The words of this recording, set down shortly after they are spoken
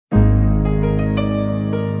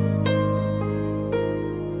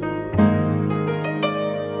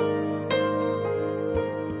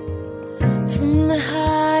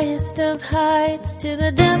highest of heights to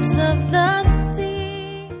the depths of the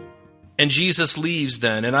sea. And Jesus leaves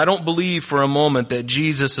then, and I don't believe for a moment that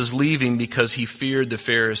Jesus is leaving because he feared the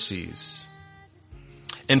Pharisees.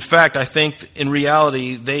 In fact, I think in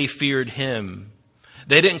reality they feared him.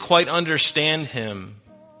 They didn't quite understand him.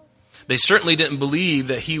 They certainly didn't believe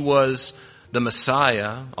that he was the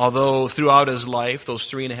Messiah, although throughout his life,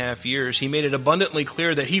 those 3.5 years, he made it abundantly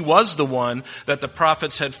clear that he was the one that the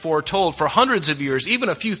prophets had foretold for hundreds of years, even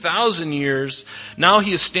a few thousand years. Now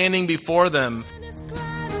he is standing before them.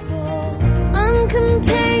 Indescribable,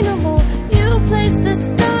 uncontainable, you place the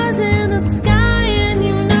stars in the sky and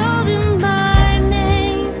you know them by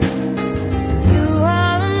name. You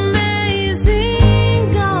are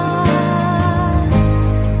amazing, God.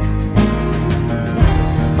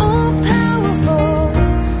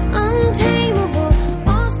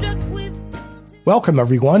 Welcome,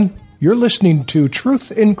 everyone. You're listening to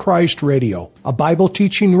Truth in Christ Radio, a Bible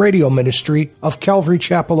teaching radio ministry of Calvary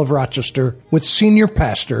Chapel of Rochester with Senior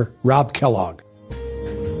Pastor Rob Kellogg.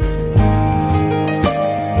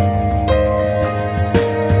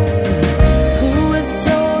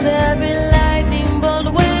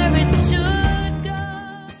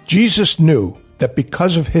 Jesus knew that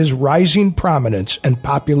because of his rising prominence and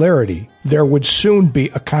popularity, there would soon be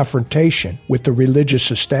a confrontation with the religious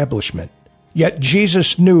establishment. Yet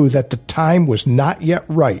Jesus knew that the time was not yet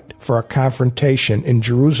right for a confrontation in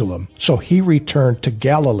Jerusalem, so he returned to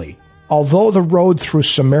Galilee. Although the road through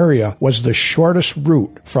Samaria was the shortest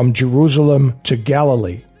route from Jerusalem to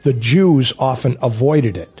Galilee, the Jews often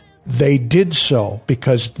avoided it. They did so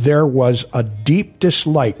because there was a deep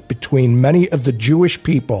dislike between many of the Jewish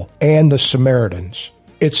people and the Samaritans.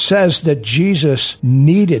 It says that Jesus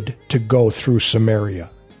needed to go through Samaria.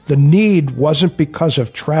 The need wasn't because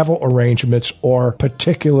of travel arrangements or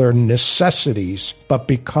particular necessities, but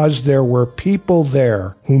because there were people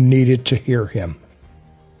there who needed to hear him.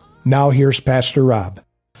 Now here's Pastor Rob.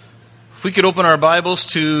 If we could open our Bibles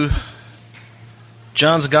to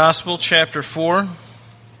John's Gospel, chapter 4.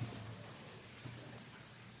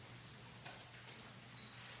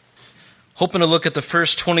 Hoping to look at the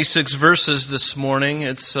first 26 verses this morning.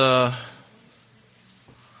 It's a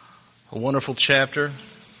wonderful chapter.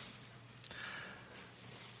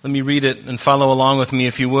 Let me read it and follow along with me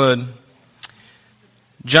if you would.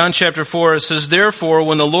 John chapter 4, it says, "Therefore,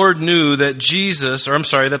 when the Lord knew that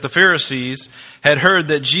the Pharisees had heard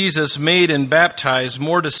that Jesus made and baptized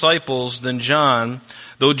more disciples than John,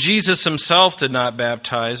 though Jesus himself did not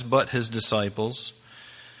baptize, but his disciples,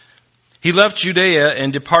 he left Judea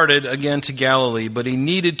and departed again to Galilee, but he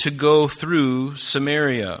needed to go through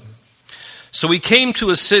Samaria. So he came to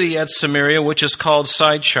a city at Samaria, which is called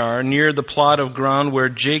Sychar, near the plot of ground where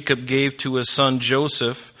Jacob gave to his son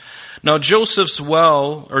Joseph. Now Jacob's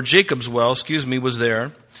well, was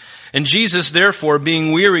there. And Jesus, therefore,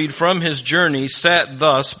 being wearied from his journey, sat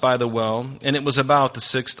thus by the well, and it was about the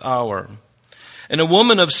 6th hour. And a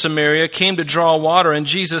woman of Samaria came to draw water, and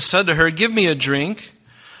Jesus said to her, 'Give me a drink.'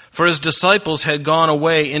 For his disciples had gone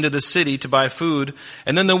away into the city to buy food.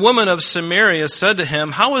 And then the woman of Samaria said to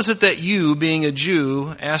him, 'How is it that you, being a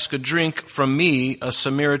Jew, ask a drink from me, a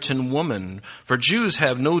Samaritan woman? For Jews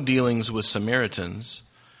have no dealings with Samaritans.'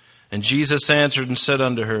 And Jesus answered and said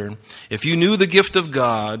unto her, 'If you knew the gift of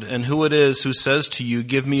God, and who it is who says to you,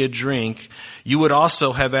 Give me a drink, you would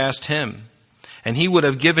also have asked him, and he would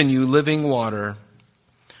have given you living water.'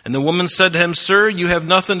 And the woman said to him, 'Sir, you have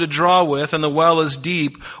nothing to draw with, and the well is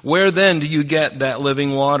deep. Where then do you get that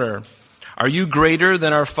living water? Are you greater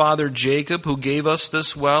than our father Jacob, who gave us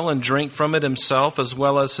this well and drank from it himself, as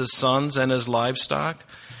well as his sons and his livestock?'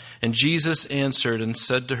 And Jesus answered and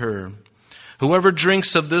said to her, 'Whoever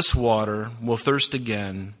drinks of this water will thirst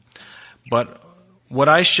again, but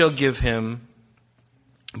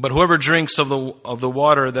whoever drinks of the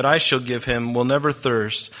water that I shall give him will never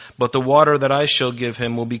thirst, but the water that I shall give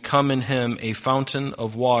him will become in him a fountain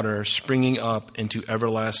of water springing up into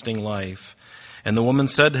everlasting life.' And the woman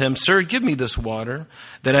said to him, 'Sir, give me this water,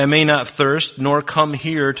 that I may not thirst, nor come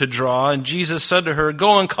here to draw.' And Jesus said to her,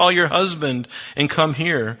 'Go and call your husband, and come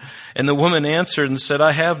here.' And the woman answered and said,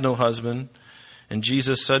 'I have no husband.' And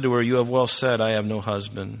Jesus said to her, 'You have well said, I have no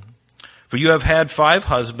husband. For you have had 5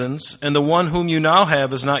 husbands, and the one whom you now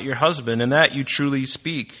have is not your husband, and that you truly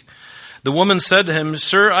speak.' The woman said to him,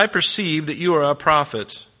 'Sir, I perceive that you are a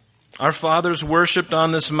prophet. Our fathers worshipped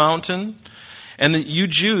on this mountain, and that you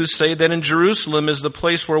Jews say that in Jerusalem is the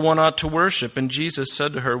place where one ought to worship.' And Jesus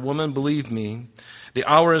said to her, 'Woman, believe me, the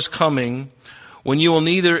hour is coming when you will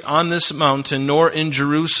neither on this mountain nor in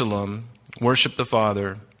Jerusalem worship the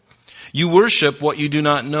Father. You worship what you do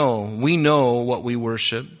not know. We know what we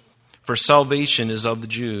worship, For salvation is of the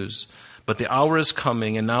Jews. But the hour is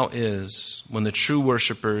coming, and now is, when the true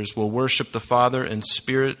worshipers will worship the Father in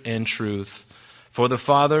spirit and truth. For the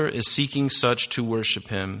Father is seeking such to worship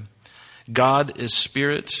him. God is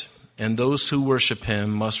spirit, and those who worship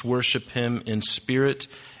him must worship him in spirit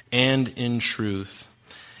and in truth.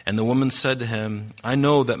 And the woman said to him, I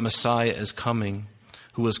know that Messiah is coming,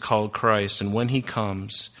 who is called Christ, and when he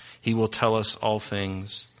comes, he will tell us all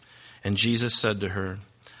things. And Jesus said to her,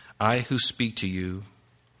 I who speak to you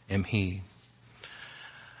am he.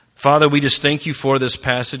 Father, we just thank you for this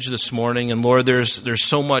passage this morning. And Lord, there's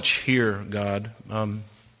so much here, God. And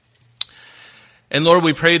Lord,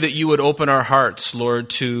 we pray that you would open our hearts, Lord,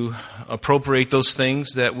 to appropriate those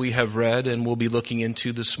things that we have read and will be looking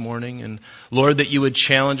into this morning. And Lord, that you would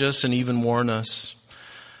challenge us and even warn us,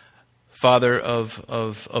 Father,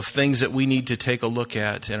 of things that we need to take a look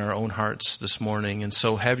at in our own hearts this morning. And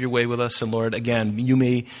so have your way with us. And Lord, again,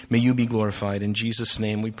 may you be glorified. In Jesus'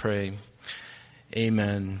 name we pray.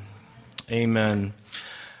 Amen. Amen.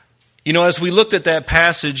 You know, as we looked at that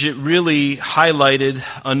passage, it really highlighted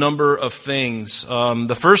a number of things.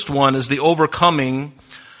 The first one is the overcoming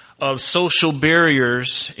of social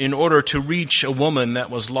barriers in order to reach a woman that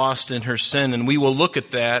was lost in her sin. And we will look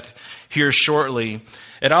at that here shortly.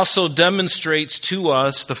 It also demonstrates to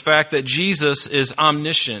us the fact that Jesus is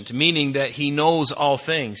omniscient, meaning that he knows all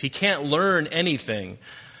things. He can't learn anything.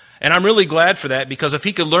 And I'm really glad for that, because if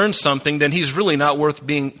he could learn something, then he's really not worth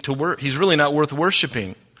he's really not worth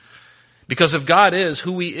worshiping. Because if God is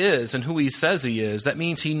who he is and who he says he is, that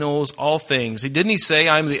means he knows all things. Didn't he say,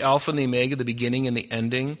 I'm the Alpha and the Omega, the beginning and the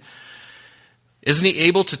ending? Isn't he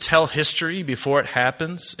able to tell history before it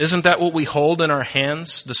happens? Isn't that what we hold in our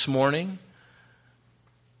hands this morning?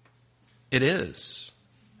 It is.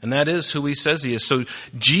 And that is who he says he is. So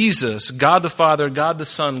Jesus, God the Father, God the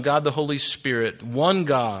Son, God the Holy Spirit, one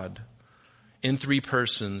God in three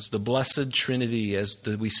persons, the blessed Trinity, as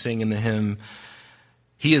we sing in the hymn,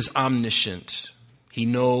 he is omniscient. He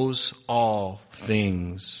knows all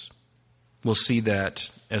things. We'll see that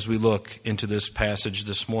as we look into this passage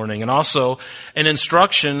this morning. And also an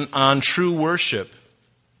instruction on true worship.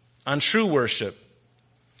 On true worship.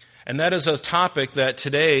 And that is a topic that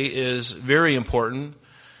today is very important,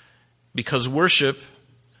 because worship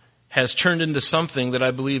has turned into something that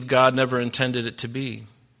I believe God never intended it to be.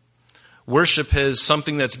 Worship is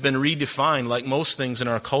something that's been redefined, like most things in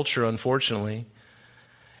our culture, unfortunately.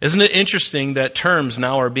 Isn't it interesting that terms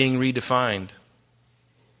now are being redefined?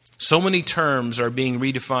 So many terms are being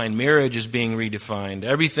redefined. Marriage is being redefined.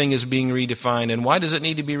 Everything is being redefined. And why does it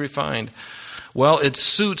need to be refined? Well, it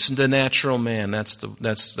suits the natural man.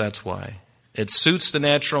 That's why. It suits the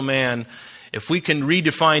natural man. If we can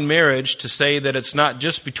redefine marriage to say that it's not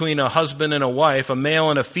just between a husband and a wife, a male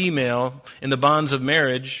and a female in the bonds of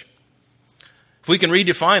marriage, if we can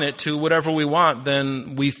redefine it to whatever we want,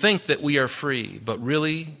 then we think that we are free. But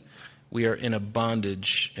really, we are in a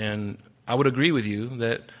bondage. And I would agree with you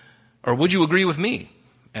that, or would you agree with me,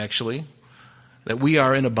 actually, that we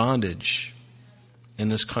are in a bondage in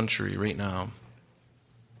this country right now.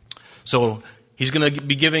 So he's going to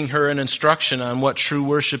be giving her an instruction on what true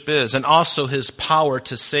worship is, and also his power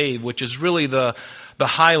to save, which is really the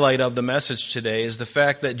highlight of the message today, is the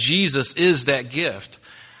fact that Jesus is that gift.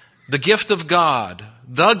 The gift of God.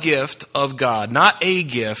 The gift of God. Not a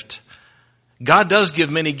gift. God does give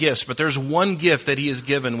many gifts, but there's one gift that he has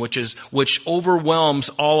given which overwhelms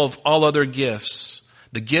all other gifts.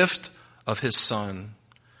 The gift of his Son.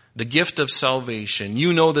 The gift of salvation.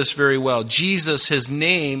 You know this very well. Jesus, his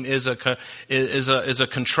name is a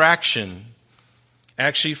contraction,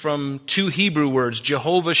 actually from two Hebrew words,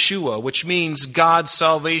 Jehovah Shua, which means God's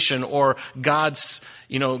salvation, or God's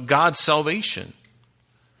salvation.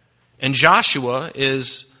 And Joshua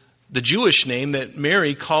is the Jewish name that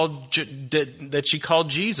Mary called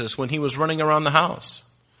Jesus when he was running around the house.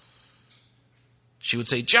 She would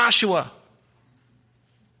say, Joshua.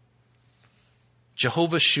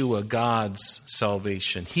 Jehovah Shua, God's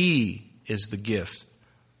salvation. He is the gift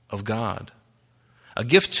of God. A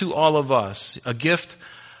gift to all of us. A gift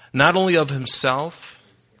not only of himself.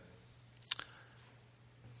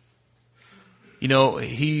 His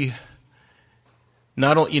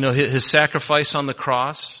sacrifice on the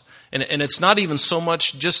cross. And it's not even so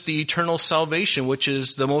much just the eternal salvation, which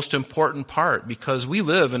is the most important part, because we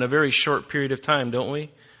live in a very short period of time, don't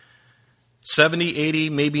we? 70, 80,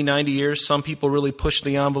 maybe 90 years. Some people really push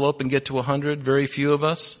the envelope and get to 100. Very few of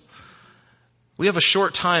us. We have a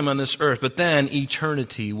short time on this earth, but then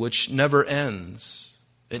eternity, which never ends.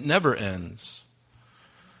 It never ends.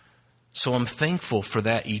 So I'm thankful for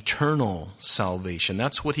that eternal salvation.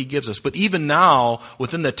 That's what he gives us. But even now,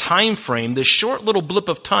 within the time frame, this short little blip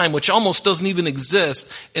of time, which almost doesn't even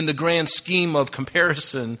exist in the grand scheme of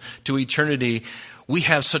comparison to eternity, we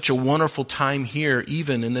have such a wonderful time here,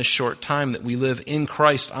 even in this short time that we live in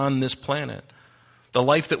Christ on this planet. The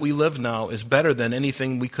life that we live now is better than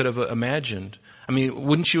anything we could have imagined. I mean,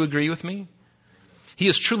 wouldn't you agree with me? He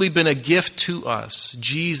has truly been a gift to us.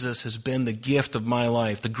 Jesus has been the gift of my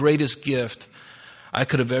life, the greatest gift I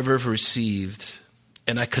could have ever received,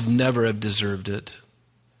 and I could never have deserved it.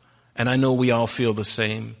 And I know we all feel the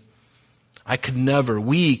same. We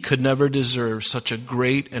could never deserve such a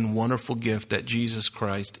great and wonderful gift that Jesus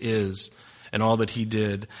Christ is and all that he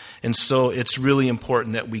did. And so it's really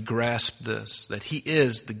important that we grasp this, that he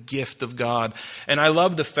is the gift of God. And I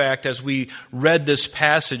love the fact, as we read this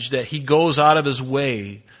passage, that he goes out of his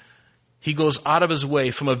way. He goes out of his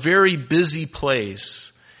way from a very busy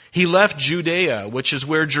place. He left Judea, which is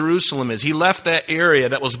where Jerusalem is. He left that area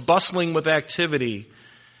that was bustling with activity.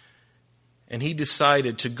 And he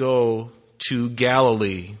decided to go to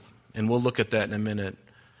Galilee. And we'll look at that in a minute.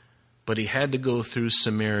 But he had to go through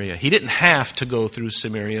Samaria. He didn't have to go through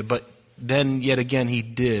Samaria, but then yet again he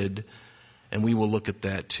did. And we will look at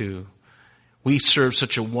that too. We serve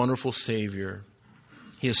such a wonderful Savior.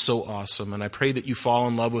 He is so awesome. And I pray that you fall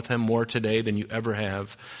in love with him more today than you ever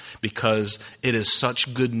have, because it is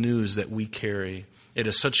such good news that we carry. It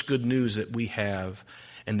is such good news that we have.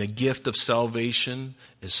 And the gift of salvation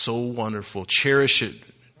is so wonderful. Cherish it,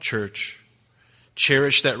 church.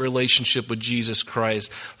 Cherish that relationship with Jesus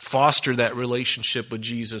Christ. Foster that relationship with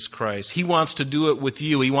Jesus Christ. He wants to do it with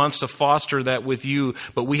you. He wants to foster that with you,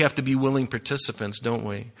 but we have to be willing participants, don't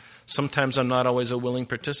we? Sometimes I'm not always a willing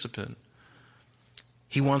participant.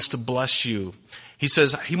 He wants to bless you. He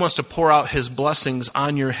says he wants to pour out his blessings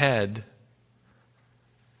on your head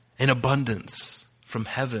in abundance from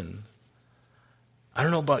heaven. I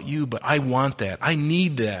don't know about you, but I want that. I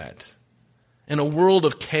need that. In a world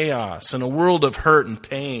of chaos, in a world of hurt and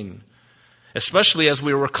pain, especially as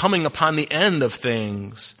we were coming upon the end of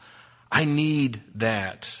things, I need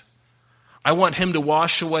that. I want him to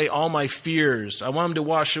wash away all my fears. I want him to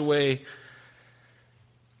wash away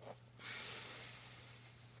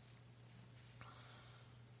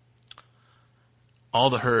all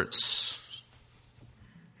the hurts.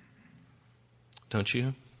 Don't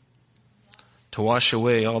you? To wash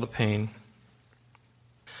away all the pain.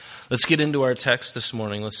 Let's get into our text this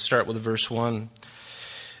morning. Let's start with verse 1.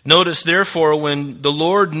 Notice, therefore, when the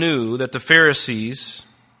Lord knew that the Pharisees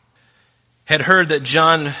had heard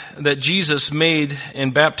that Jesus made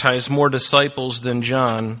and baptized more disciples than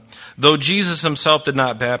John, though Jesus himself did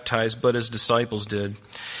not baptize, but his disciples did,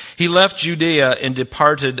 he left Judea and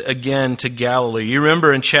departed again to Galilee. You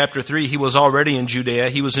remember in chapter 3, he was already in Judea.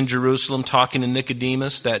 He was in Jerusalem talking to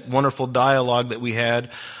Nicodemus, that wonderful dialogue that we had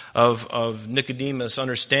of Nicodemus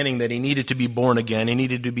understanding that he needed to be born again. He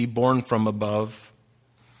needed to be born from above.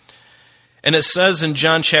 And it says in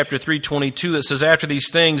John chapter 3:22, that says, after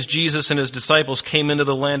these things, Jesus and his disciples came into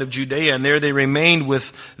the land of Judea, and there they remained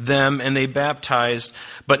with them, and they baptized.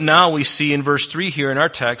 But now we see in verse 3 here in our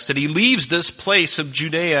text that he leaves this place of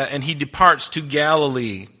Judea and he departs to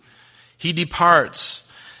Galilee. He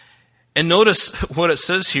departs. And notice what it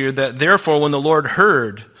says here, that therefore when the Lord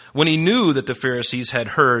heard, when he knew that the Pharisees had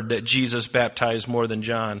heard that Jesus baptized more than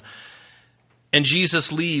John, and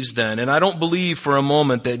Jesus leaves then. And I don't believe for a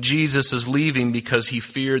moment that Jesus is leaving because he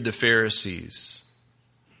feared the Pharisees.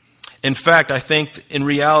 In fact, I think in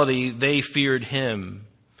reality they feared him.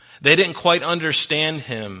 They didn't quite understand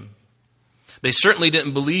him. They certainly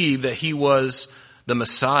didn't believe that he was the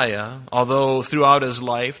Messiah, although throughout his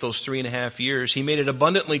life, those 3.5 years, he made it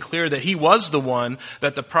abundantly clear that he was the one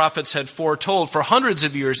that the prophets had foretold for hundreds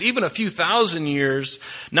of years, even a few thousand years.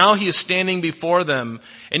 Now he is standing before them.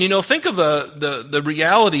 And think of the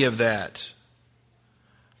reality of that.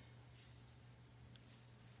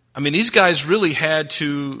 I mean, these guys really had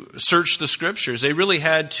to search the scriptures. They really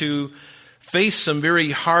had to face some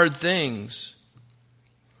very hard things.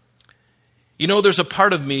 There's a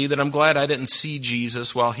part of me that I'm glad I didn't see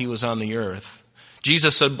Jesus while he was on the earth.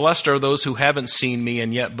 Jesus said, blessed are those who haven't seen me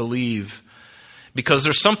and yet believe. Because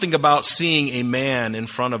there's something about seeing a man in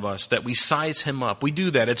front of us that we size him up. We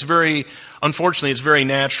do that. Unfortunately, it's very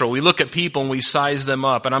natural. We look at people and we size them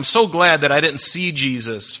up. And I'm so glad that I didn't see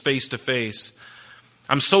Jesus face to face.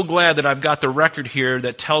 I'm so glad that I've got the record here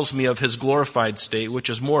that tells me of his glorified state, which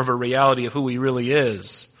is more of a reality of who he really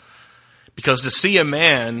is. Because to see a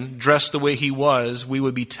man dressed the way he was, we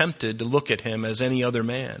would be tempted to look at him as any other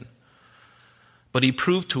man. But he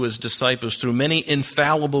proved to his disciples through many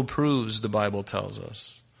infallible proofs, the Bible tells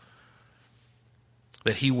us,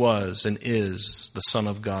 that he was and is the Son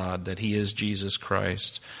of God, that he is Jesus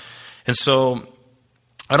Christ. And so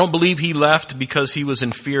I don't believe he left because he was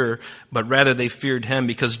in fear, but rather they feared him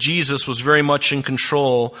because Jesus was very much in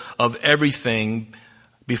control of everything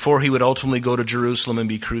before he would ultimately go to Jerusalem and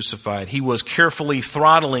be crucified. He was carefully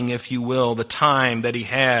throttling, if you will, the time that he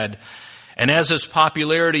had. And as his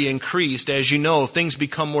popularity increased, as you know, things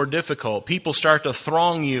become more difficult. People start to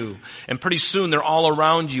throng you, and pretty soon they're all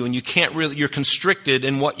around you, and you're constricted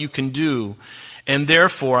in what you can do. And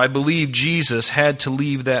therefore, I believe Jesus had to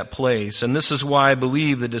leave that place. And this is why I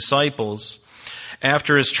believe the disciples,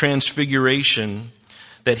 after his transfiguration,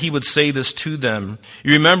 that he would say this to them.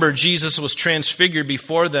 You remember, Jesus was transfigured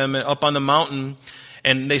before them up on the mountain,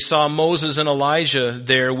 and they saw Moses and Elijah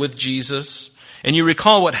there with Jesus. And you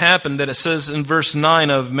recall what happened, that it says in verse 9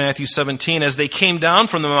 of Matthew 17, as they came down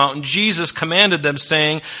from the mountain, Jesus commanded them,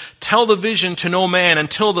 saying, tell the vision to no man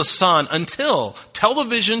tell the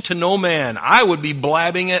vision to no man. I would be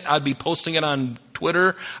blabbing it. I'd be posting it on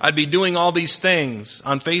Twitter. I'd be doing all these things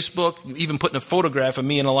on Facebook, even putting a photograph of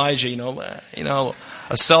me and Elijah,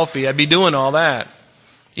 a selfie. I'd be doing all that.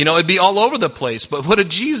 It'd be all over the place. But what did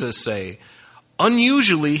Jesus say?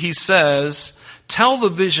 Unusually, he says, tell the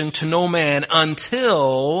vision to no man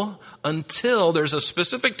until there's a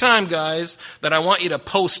specific time, guys, that I want you to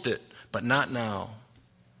post it, but not now.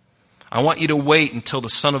 I want you to wait until the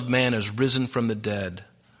Son of Man is risen from the dead.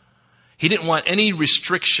 He didn't want any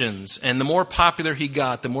restrictions, and the more popular he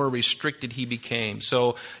got, the more restricted he became.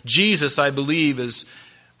 So Jesus, I believe, is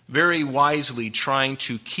very wisely trying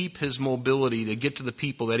to keep his mobility to get to the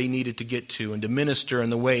people that he needed to get to and to minister in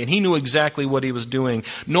the way. And he knew exactly what he was doing.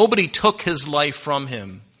 Nobody took his life from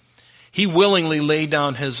him. He willingly laid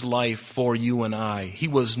down his life for you and I. He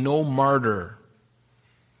was no martyr.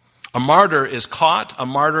 A martyr is caught. A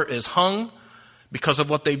martyr is hung because of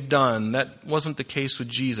what they've done. That wasn't the case with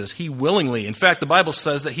Jesus. He willingly, in fact, the Bible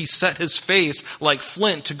says that he set his face like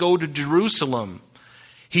flint to go to Jerusalem.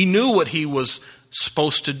 He knew what he was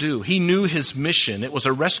supposed to do. He knew his mission. It was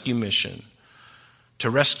a rescue mission, to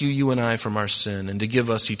rescue you and I from our sin and to give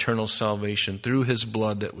us eternal salvation through his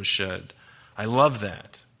blood that was shed. I love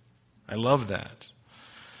that. I love that.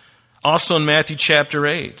 Also in Matthew chapter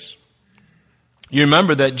 8, you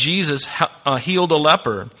remember that Jesus healed a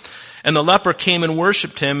leper. And the leper came and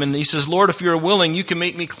worshipped him, and he says, Lord, if you're willing, you can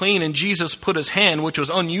make me clean. And Jesus put his hand, which was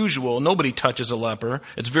unusual. Nobody touches a leper.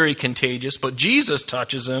 It's very contagious. But Jesus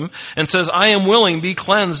touches him and says, I am willing, be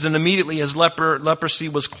cleansed. And immediately his leprosy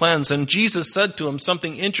was cleansed. And Jesus said to him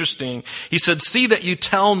something interesting. He said, see that you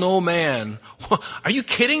tell no man. Are you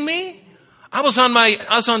kidding me? I was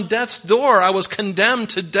on death's door. I was condemned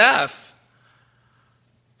to death.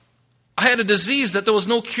 I had a disease that there was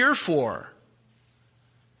no cure for.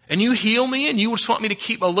 And you heal me and you just want me to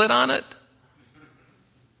keep a lid on it?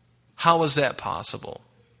 How is that possible?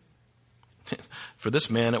 For this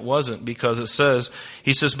man it wasn't, because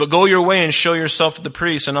he says, but go your way and show yourself to the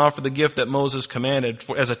priest and offer the gift that Moses commanded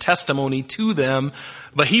as a testimony to them.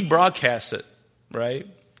 But he broadcasts it, right?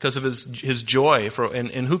 Because of his joy.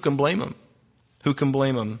 And who can blame him? Who can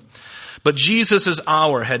blame him? But Jesus'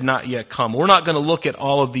 hour had not yet come. We're not going to look at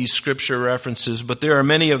all of these scripture references, but there are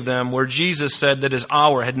many of them where Jesus said that his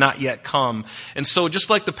hour had not yet come. And so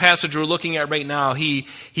just like the passage we're looking at right now, he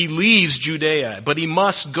leaves Judea, but he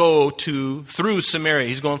must go through Samaria.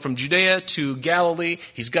 He's going from Judea to Galilee.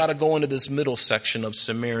 He's got to go into this middle section of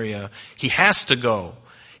Samaria. He has to go.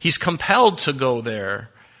 He's compelled to go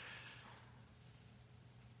there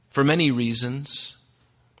for many reasons.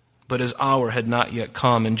 But his hour had not yet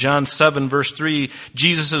come. In John 7, verse 3,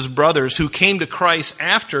 Jesus' brothers who came to Christ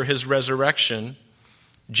after his resurrection,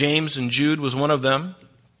 James and Jude was one of them.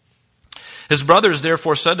 His brothers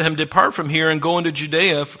therefore said to him, depart from here and go into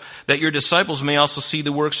Judea, that your disciples may also see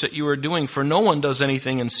the works that you are doing. For no one does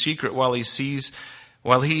anything in secret while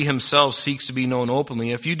he himself seeks to be known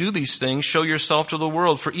openly. If you do these things, show yourself to the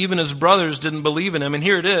world. For even his brothers didn't believe in him. And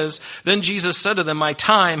here it is. Then Jesus said to them, my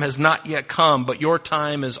time has not yet come, but your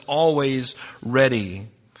time is always ready.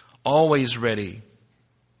 Always ready.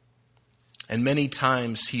 And many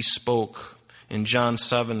times he spoke in John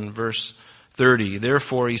 7, verse 30.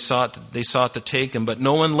 Therefore they sought to take him, but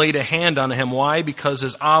no one laid a hand on him. Why? Because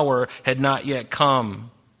his hour had not yet come.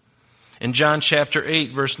 In John chapter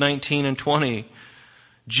 8, verse 19 and 20,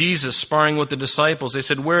 Jesus sparring with the disciples, they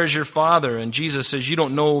said, where is your Father? And Jesus says, you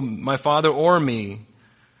don't know my Father or me.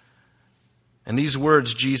 And these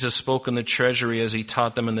words Jesus spoke in the treasury as he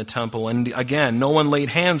taught them in the temple. And again, no one laid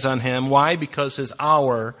hands on him. Why? Because his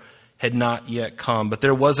hour had not yet come. But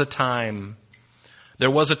there was a time. There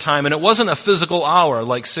was a time, and it wasn't a physical hour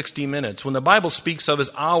like 60 minutes. When the Bible speaks of his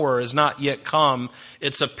hour has not yet come,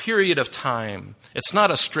 it's a period of time. It's not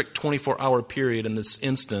a strict 24-hour period in this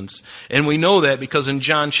instance. And we know that because in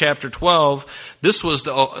John chapter 12, this was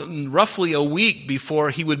roughly a week before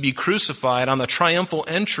he would be crucified on the triumphal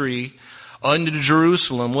entry into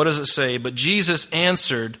Jerusalem. What does it say? But Jesus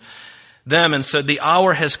answered them and said, "The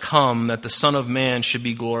hour has come that the Son of Man should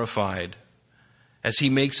be glorified," as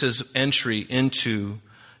he makes his entry into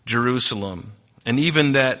Jerusalem. And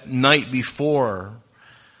even that night before,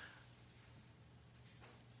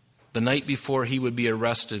 the night before he would be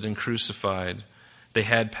arrested and crucified, they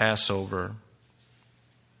had Passover.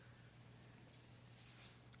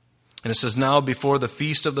 And it says, now before the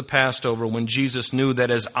feast of the Passover, when Jesus knew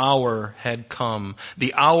that his hour had come,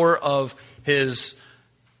 the hour of his,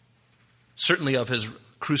 certainly of his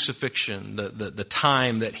crucifixion, the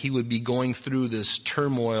time that he would be going through this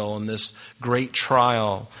turmoil and this great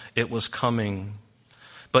trial, it was coming.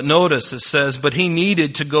 But notice it says, but he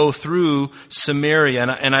needed to go through Samaria.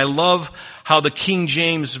 And I love how the King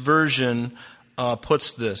James Version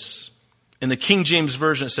puts this. In the King James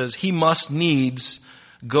Version it says, he must needs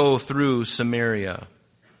go through Samaria.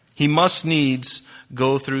 He must needs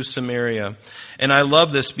go through Samaria. And I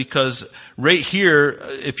love this because right here,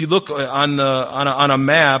 if you look on a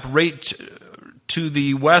map, right to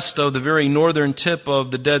the west of the very northern tip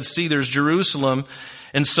of the Dead Sea, there's Jerusalem.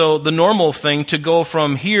 And so the normal thing to go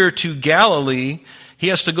from here to Galilee, he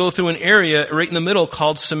has to go through an area right in the middle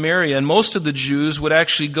called Samaria. And most of the Jews would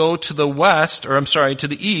actually go to the west, to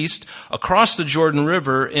the east, across the Jordan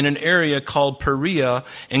River in an area called Perea,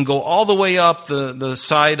 and go all the way up the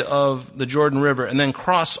side of the Jordan River, and then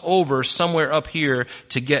cross over somewhere up here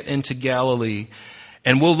to get into Galilee.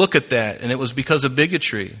 And we'll look at that. And it was because of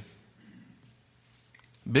bigotry.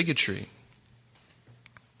 Bigotry.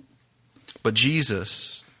 But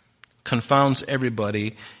Jesus confounds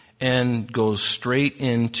everybody and goes straight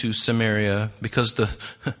into Samaria, because the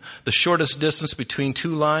shortest distance between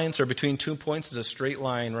two lines or between 2 points is a straight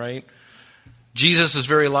line, right? Jesus is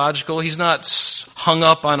very logical. He's not hung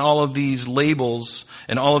up on all of these labels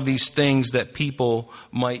and all of these things that people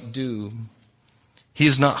might do. He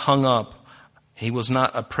is not hung up. He was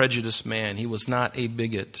not a prejudiced man. He was not a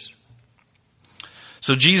bigot.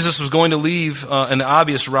 So Jesus was going to leave, and the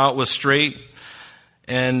obvious route was straight,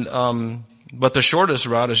 but the shortest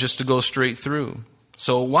route is just to go straight through.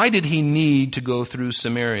 So why did he need to go through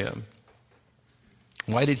Samaria?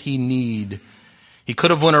 Why did he need? He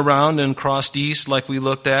could have went around and crossed east like we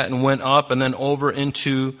looked at and went up and then over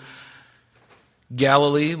into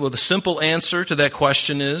Galilee. Well, the simple answer to that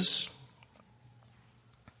question is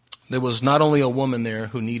there was not only a woman there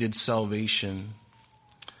who needed salvation,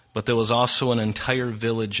 but there was also an entire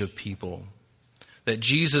village of people that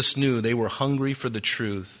Jesus knew they were hungry for the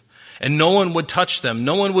truth. And no one would touch them.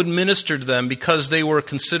 No one would minister to them because they were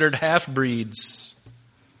considered half-breeds.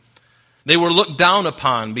 They were looked down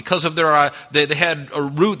upon because of they had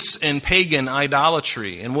roots in pagan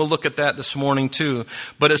idolatry. And we'll look at that this morning too.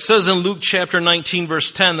 But it says in Luke chapter 19 verse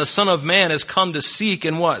 10, the Son of Man has come to seek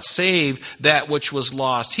and what? Save that which was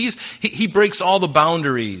lost. He breaks all the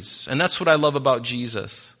boundaries. And that's what I love about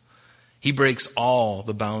Jesus. He breaks all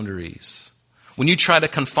the boundaries. When you try to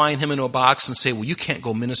confine him into a box and say, well, you can't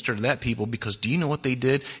go minister to that people because do you know what they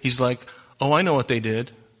did? He's like, oh, I know what they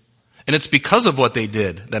did. And it's because of what they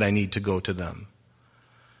did that I need to go to them.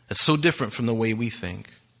 It's so different from the way we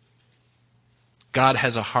think. God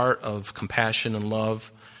has a heart of compassion and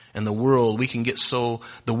love. And the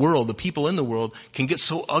people in the world can get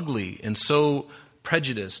so ugly and so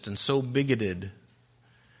prejudiced and so bigoted.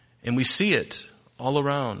 And we see it all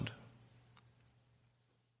around.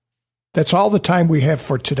 That's all the time we have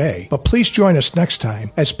for today, but please join us next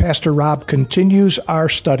time as Pastor Rob continues our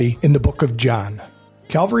study in the book of John.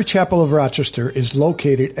 Calvary Chapel of Rochester is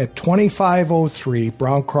located at 2503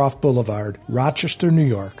 Browncroft Boulevard, Rochester, New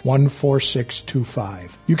York,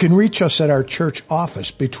 14625. You can reach us at our church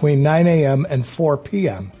office between 9 a.m. and 4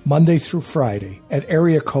 p.m., Monday through Friday, at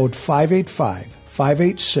area code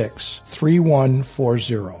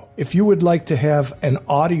 585-586-3140. If you would like to have an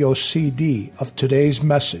audio CD of today's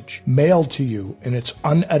message mailed to you in its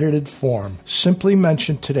unedited form, simply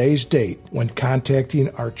mention today's date when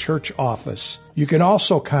contacting our church office. You can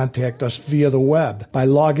also contact us via the web by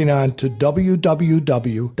logging on to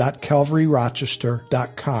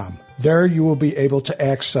www.calvaryrochester.com. There you will be able to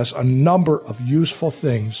access a number of useful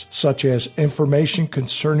things, such as information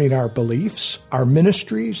concerning our beliefs, our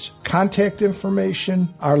ministries, contact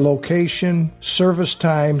information, our location, service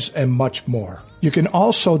times, and much more. You can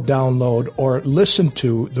also download or listen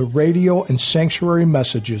to the radio and sanctuary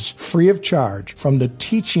messages free of charge from the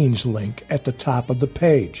teachings link at the top of the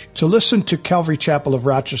page. To listen to Calvary Chapel of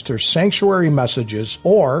Rochester's sanctuary messages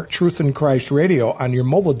or Truth in Christ Radio on your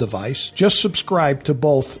mobile device, just subscribe to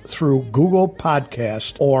both through Google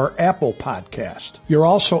Podcast or Apple Podcast. You're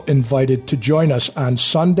also invited to join us on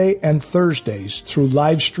Sunday and Thursdays through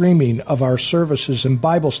live streaming of our services and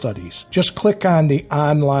Bible studies. Just click on the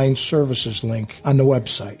online services link on the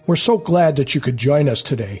website. We're so glad that you could join us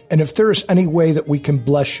today. And if there is any way that we can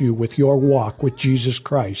bless you with your walk with Jesus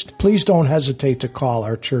Christ, please don't hesitate to call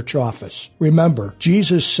our church office. Remember,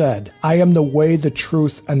 Jesus said, "I am the way, the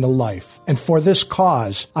truth, and the life. And for this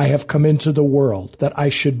cause I have come into the world, that I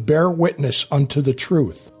should bear witness unto the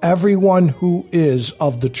truth. Everyone who is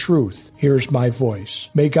of the truth hears my voice."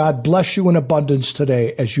 May God bless you in abundance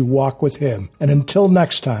today as you walk with Him. And until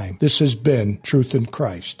next time, this has been Truth in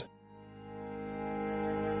Christ.